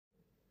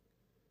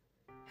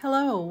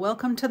Hello,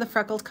 welcome to the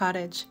Freckled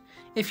Cottage.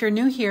 If you're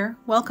new here,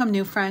 welcome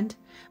new friend.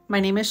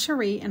 My name is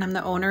Cherie and I'm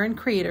the owner and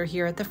creator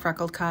here at the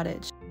Freckled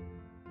Cottage.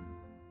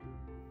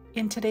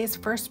 In today's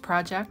first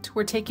project,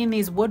 we're taking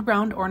these wood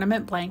round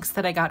ornament blanks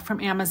that I got from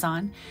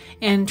Amazon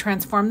and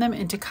transform them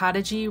into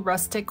cottagey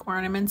rustic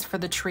ornaments for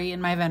the tree in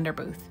my vendor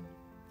booth.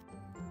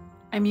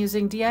 I'm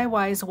using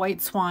DIY's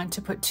White Swan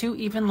to put 2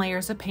 even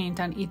layers of paint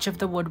on each of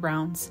the wood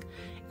rounds.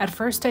 At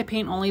first I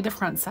paint only the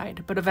front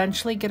side, but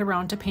eventually get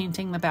around to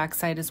painting the back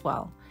side as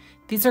well.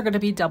 These are going to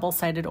be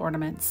double-sided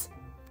ornaments.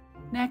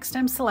 Next,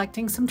 I'm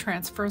selecting some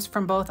transfers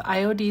from both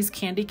IOD's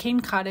Candy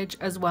Cane Cottage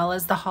as well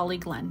as the Holly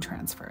Glen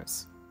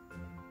transfers.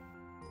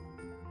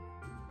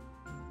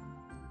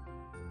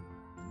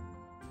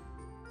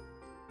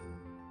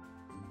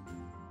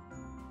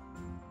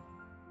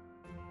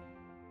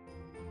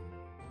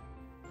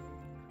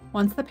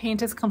 Once the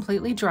paint is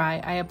completely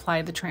dry, I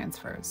apply the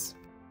transfers.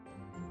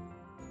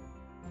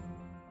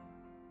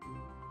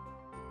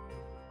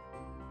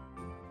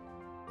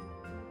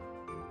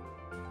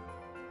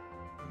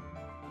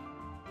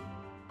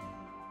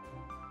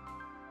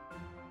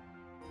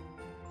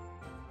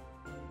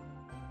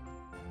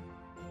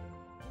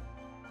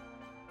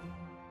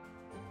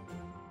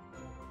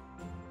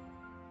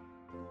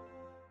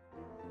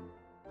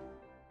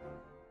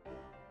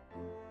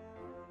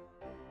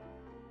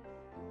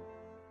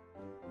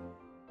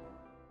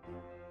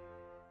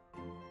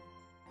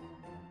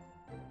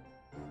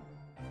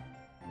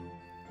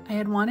 I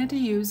had wanted to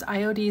use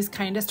IOD's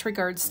Kindest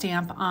Regards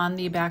stamp on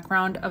the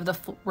background of the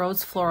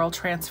rose floral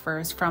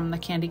transfers from the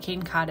Candy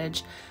Cane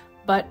Cottage,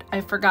 but I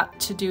forgot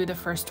to do the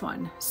first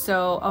one.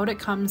 So out it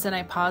comes and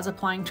I pause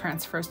applying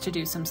transfers to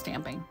do some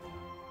stamping.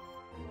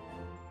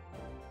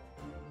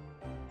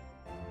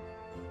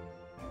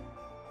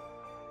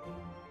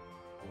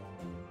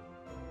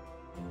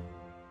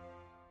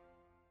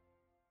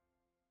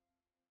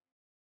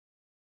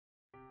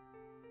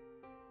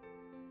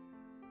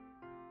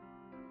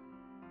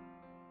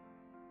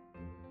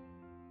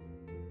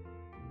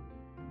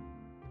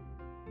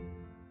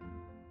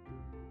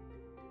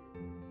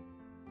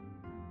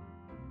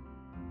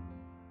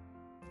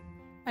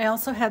 I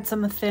also had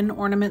some thin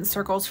ornament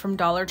circles from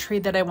Dollar Tree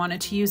that I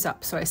wanted to use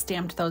up, so I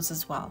stamped those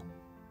as well.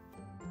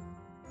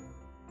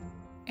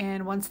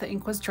 And once the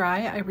ink was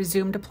dry, I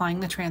resumed applying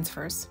the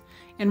transfers.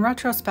 In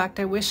retrospect,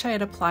 I wish I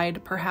had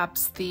applied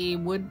perhaps the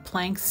wood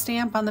plank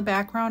stamp on the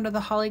background of the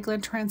Holly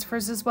Glen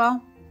transfers as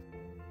well.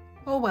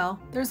 Oh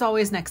well, there's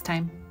always next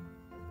time.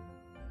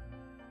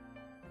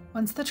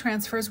 Once the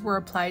transfers were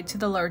applied to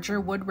the larger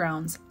wood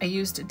rounds, I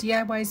used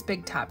DIY's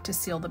Big Top to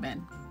seal them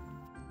in.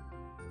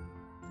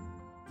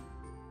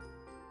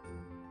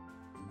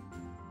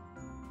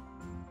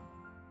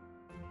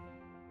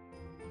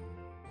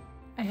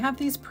 I have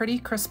these pretty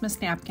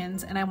Christmas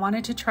napkins and I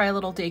wanted to try a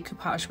little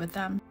decoupage with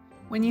them.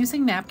 When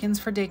using napkins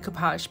for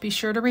decoupage, be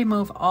sure to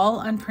remove all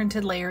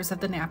unprinted layers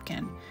of the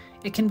napkin.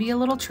 It can be a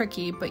little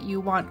tricky, but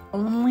you want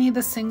only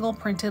the single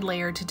printed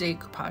layer to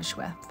decoupage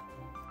with.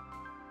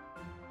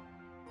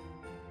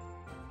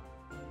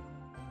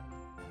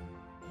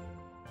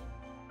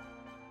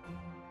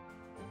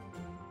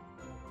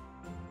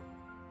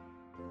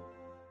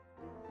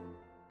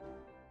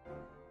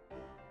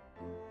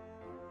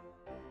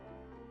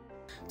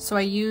 So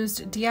I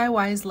used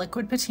DIY's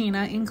Liquid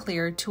Patina in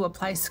clear to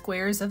apply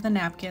squares of the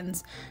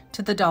napkins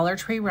to the Dollar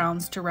Tree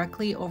rounds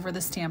directly over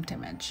the stamped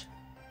image.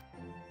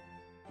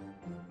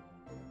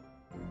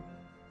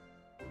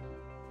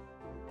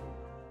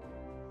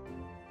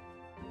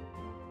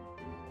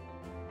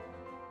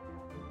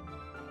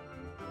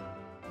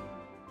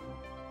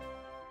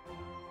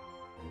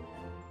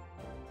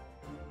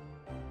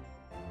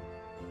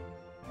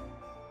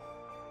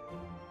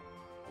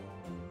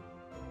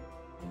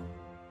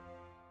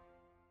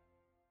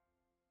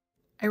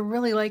 I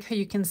really like how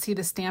you can see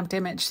the stamped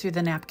image through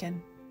the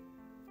napkin.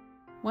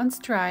 Once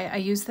dry, I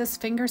use this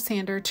finger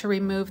sander to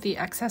remove the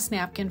excess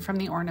napkin from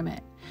the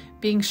ornament,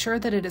 being sure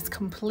that it is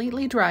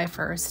completely dry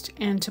first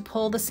and to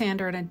pull the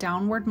sander in a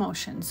downward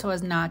motion so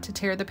as not to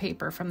tear the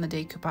paper from the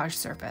decoupage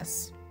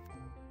surface.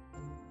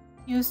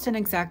 Used an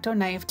X-Acto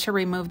knife to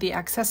remove the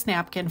excess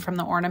napkin from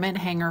the ornament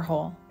hanger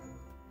hole.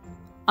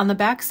 On the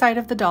back side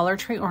of the Dollar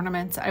Tree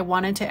ornaments, I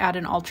wanted to add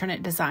an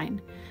alternate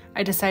design.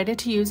 I decided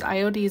to use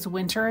IOD's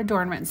Winter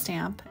Adornment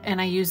stamp,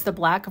 and I used the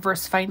black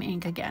VersaFine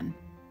ink again.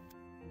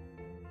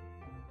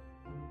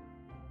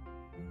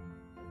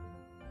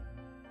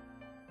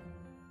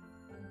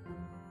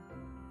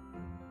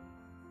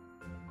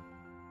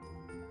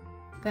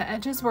 The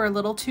edges were a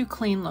little too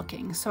clean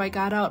looking, so I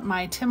got out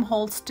my Tim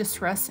Holtz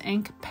Distress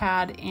ink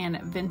pad in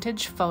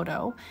Vintage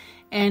Photo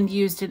and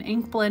used an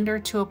ink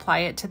blender to apply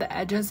it to the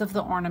edges of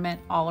the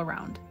ornament all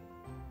around.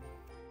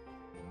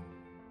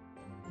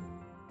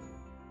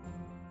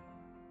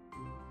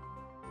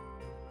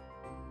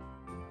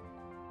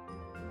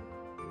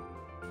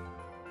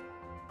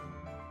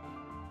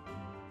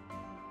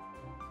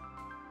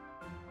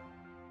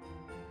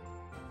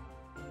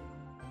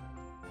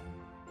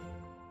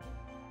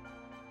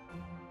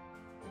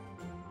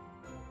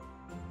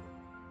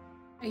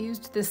 I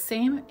used the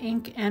same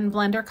ink and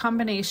blender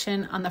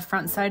combination on the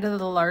front side of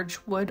the large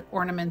wood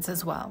ornaments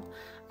as well.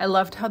 I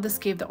loved how this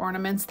gave the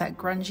ornaments that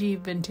grungy,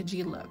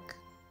 vintagey look.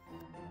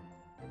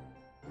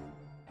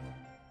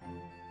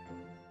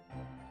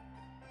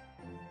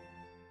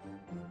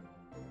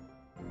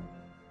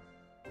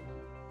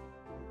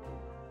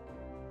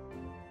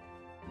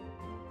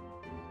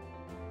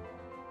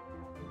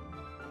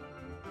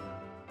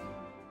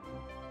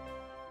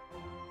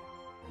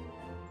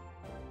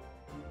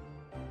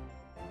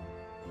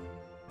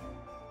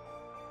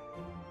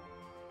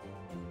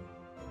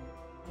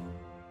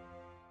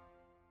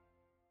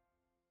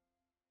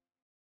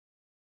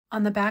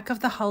 On the back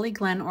of the Holly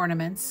Glen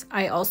ornaments,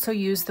 I also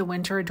used the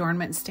winter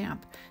adornment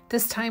stamp,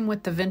 this time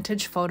with the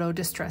vintage photo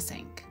distress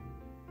ink.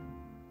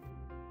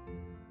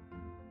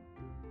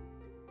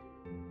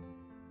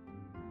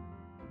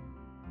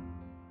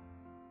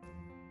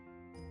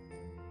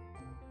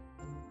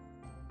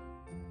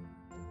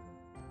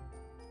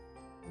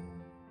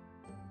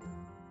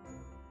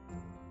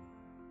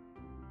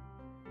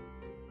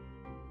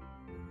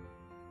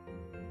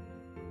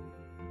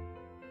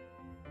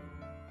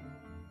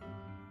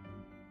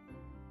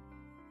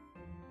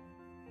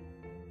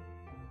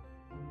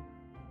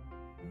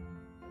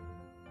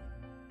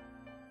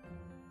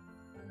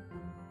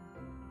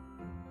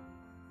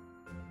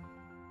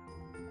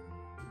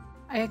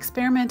 I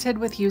experimented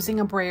with using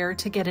a brayer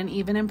to get an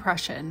even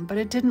impression, but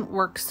it didn't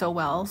work so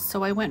well,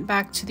 so I went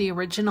back to the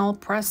original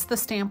press the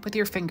stamp with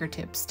your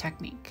fingertips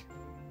technique.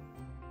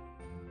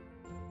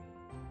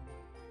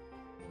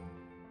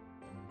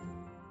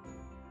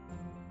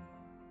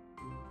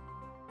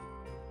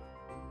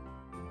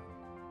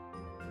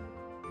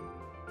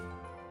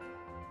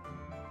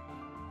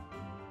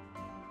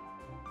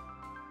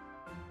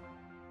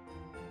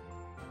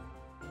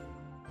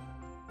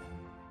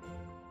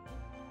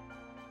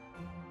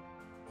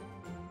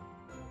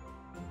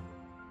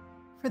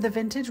 For the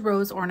vintage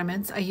rose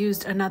ornaments, I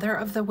used another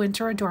of the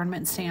winter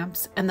adornment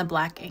stamps and the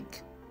black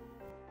ink.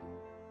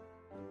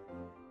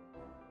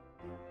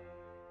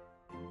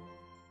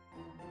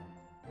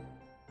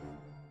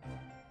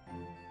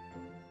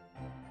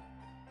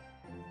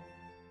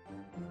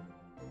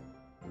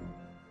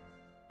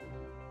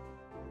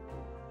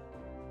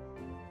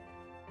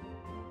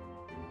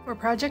 For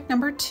project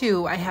number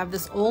 2, I have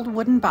this old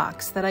wooden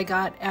box that I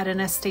got at an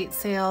estate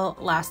sale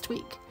last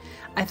week.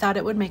 I thought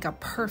it would make a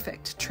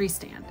perfect tree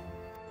stand.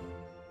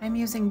 I'm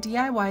using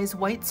DIY's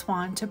White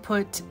Swan to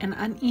put an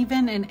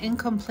uneven and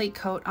incomplete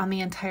coat on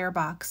the entire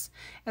box,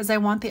 as I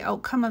want the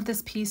outcome of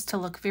this piece to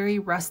look very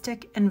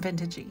rustic and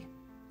vintagey.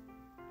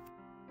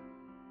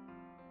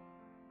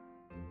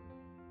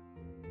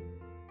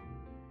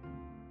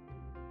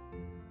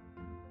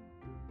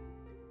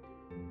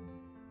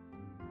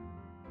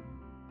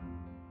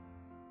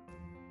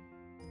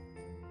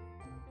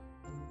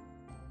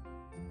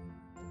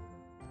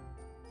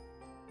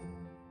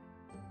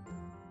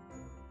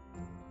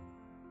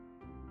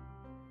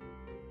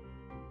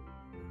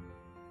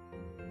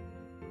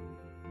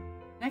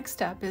 Next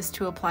step is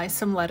to apply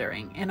some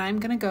lettering, and I'm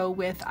going to go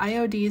with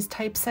IOD's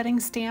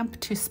typesetting stamp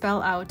to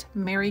spell out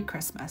Merry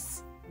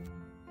Christmas.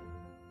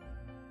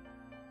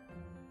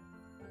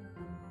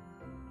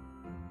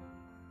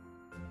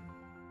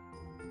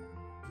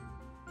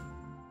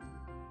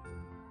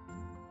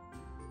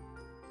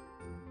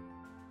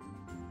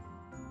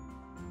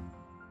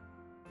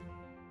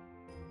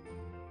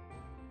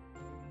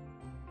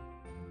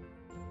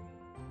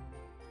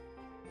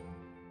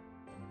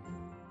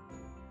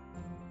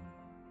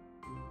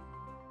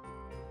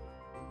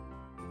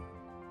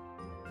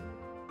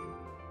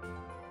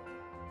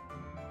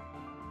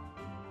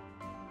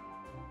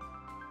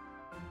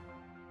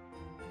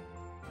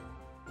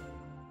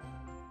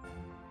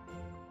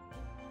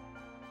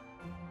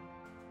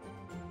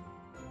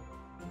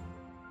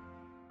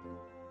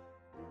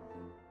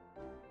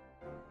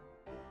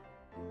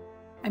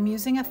 I'm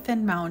using a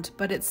thin mount,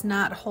 but it's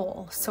not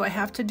whole, so I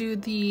have to do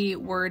the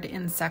word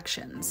in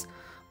sections,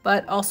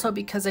 but also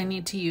because I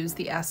need to use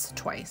the S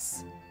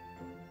twice.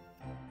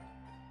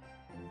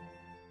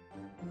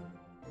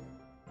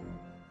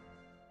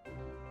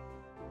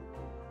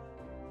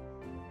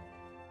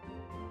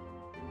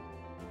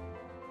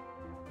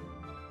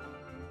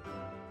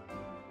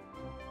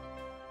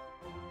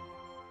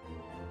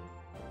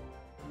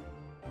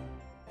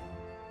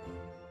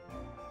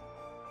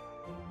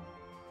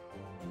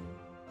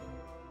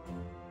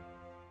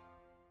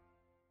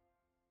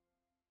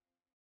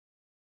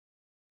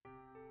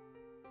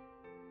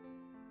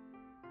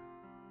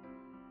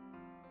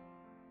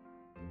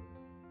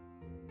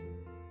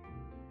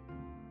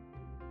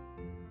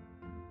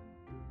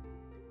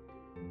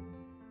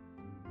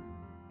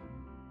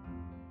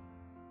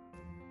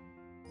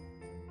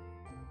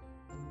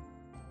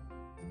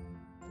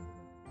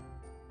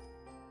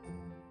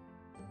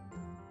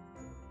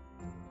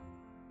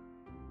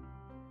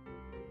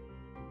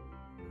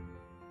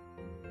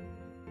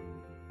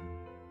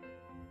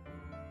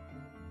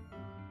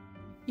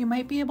 You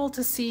might be able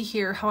to see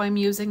here how I'm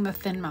using the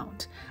thin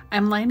mount.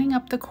 I'm lining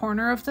up the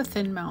corner of the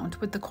thin mount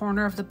with the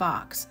corner of the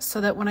box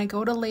so that when I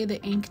go to lay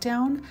the ink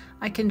down,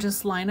 I can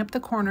just line up the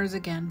corners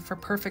again for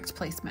perfect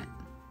placement.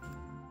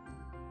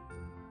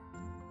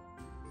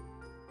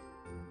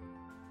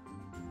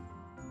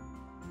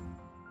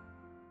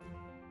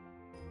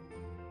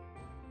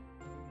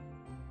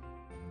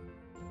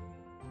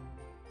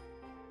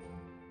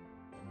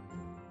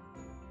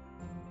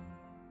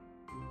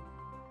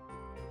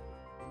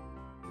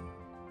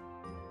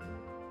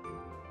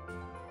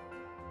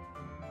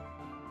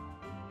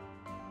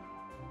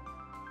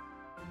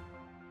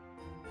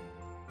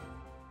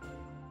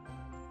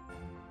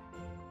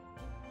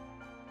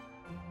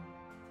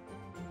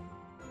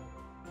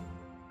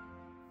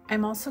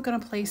 I'm also going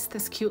to place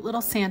this cute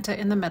little Santa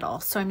in the middle,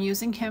 so I'm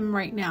using him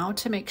right now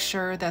to make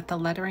sure that the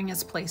lettering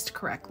is placed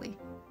correctly.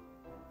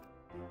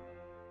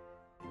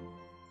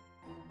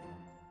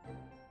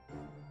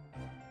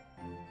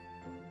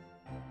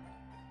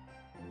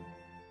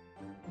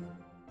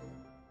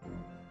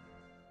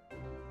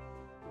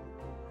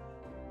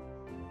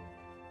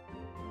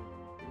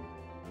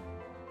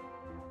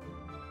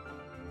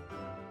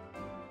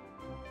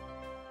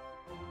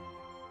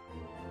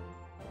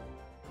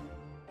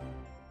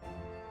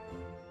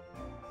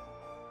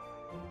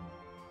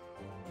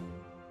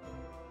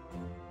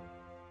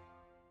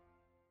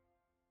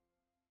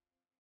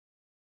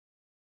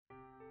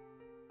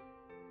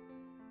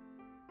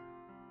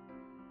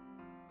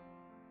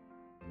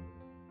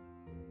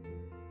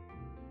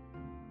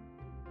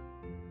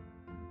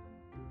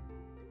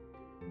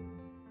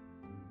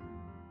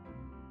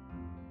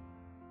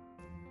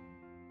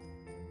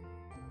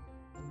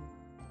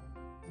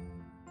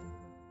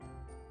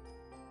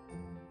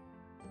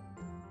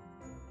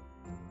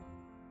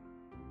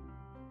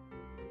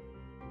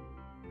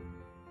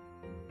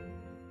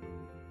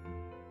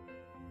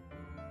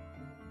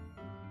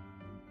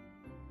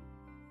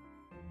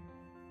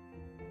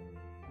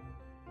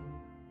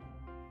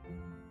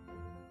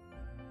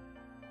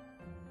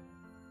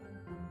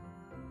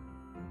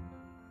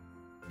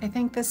 I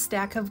think this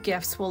stack of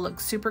gifts will look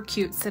super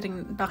cute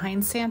sitting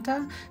behind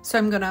Santa, so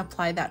I'm going to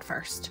apply that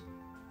first.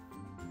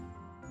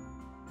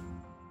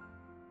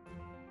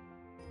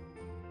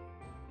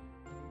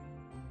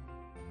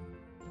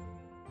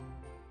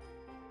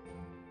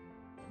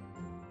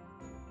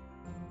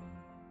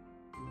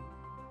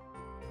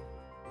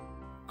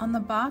 On the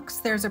box,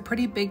 there's a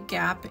pretty big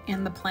gap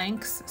in the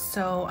planks,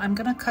 so I'm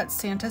going to cut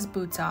Santa's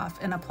boots off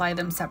and apply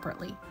them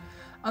separately.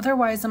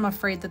 Otherwise, I'm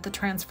afraid that the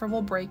transfer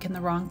will break in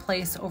the wrong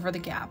place over the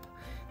gap.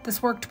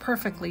 This worked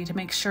perfectly to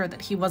make sure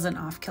that he wasn't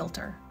off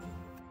kilter.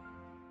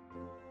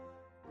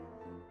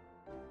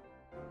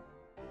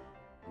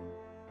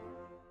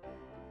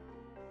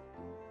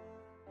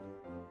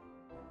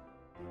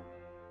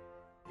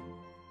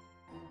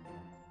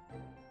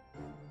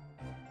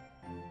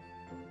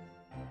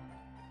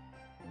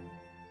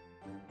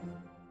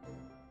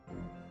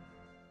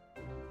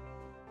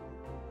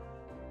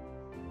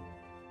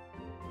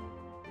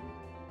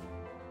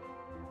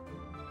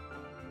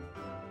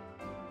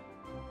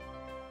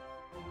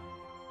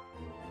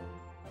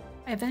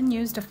 I then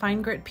used a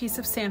fine grit piece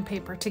of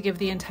sandpaper to give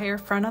the entire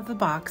front of the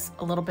box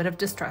a little bit of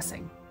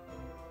distressing.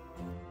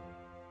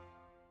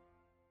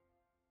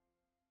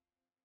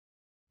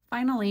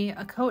 Finally,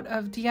 a coat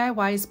of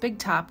DIY's Big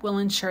Top will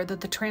ensure that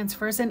the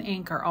transfers and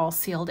ink are all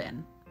sealed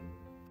in.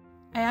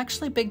 I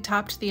actually big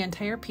topped the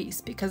entire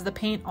piece because the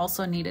paint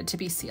also needed to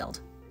be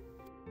sealed.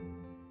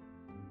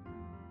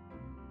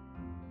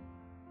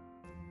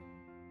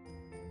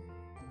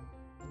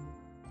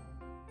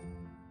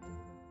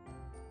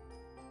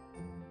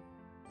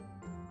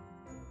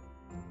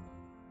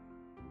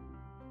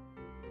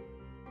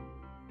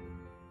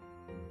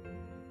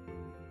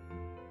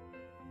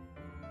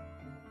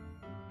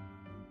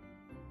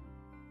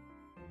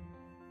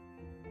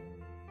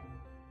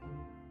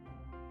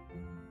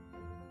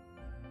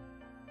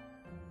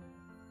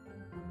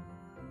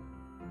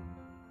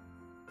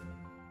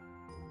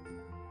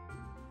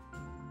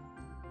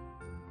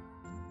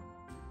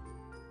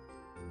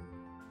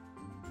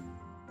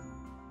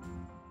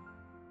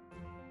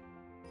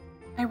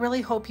 I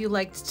really hope you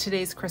liked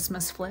today's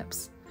Christmas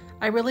flips.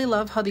 I really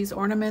love how these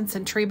ornaments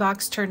and tree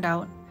box turned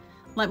out.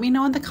 Let me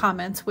know in the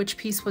comments which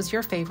piece was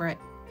your favorite.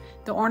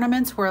 The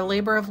ornaments were a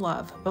labor of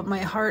love, but my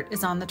heart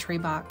is on the tree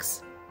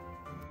box.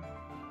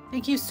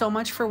 Thank you so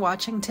much for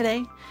watching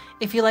today.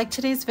 If you liked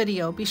today's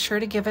video, be sure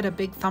to give it a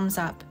big thumbs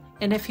up.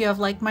 And if you have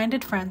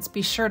like-minded friends,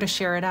 be sure to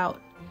share it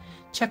out.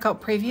 Check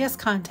out previous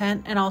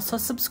content and also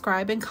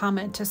subscribe and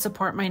comment to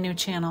support my new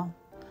channel.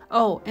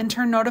 Oh, and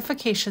turn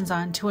notifications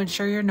on to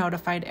ensure you're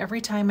notified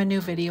every time a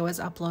new video is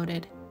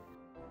uploaded.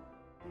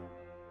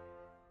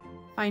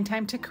 Find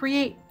time to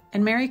create,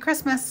 and Merry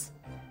Christmas!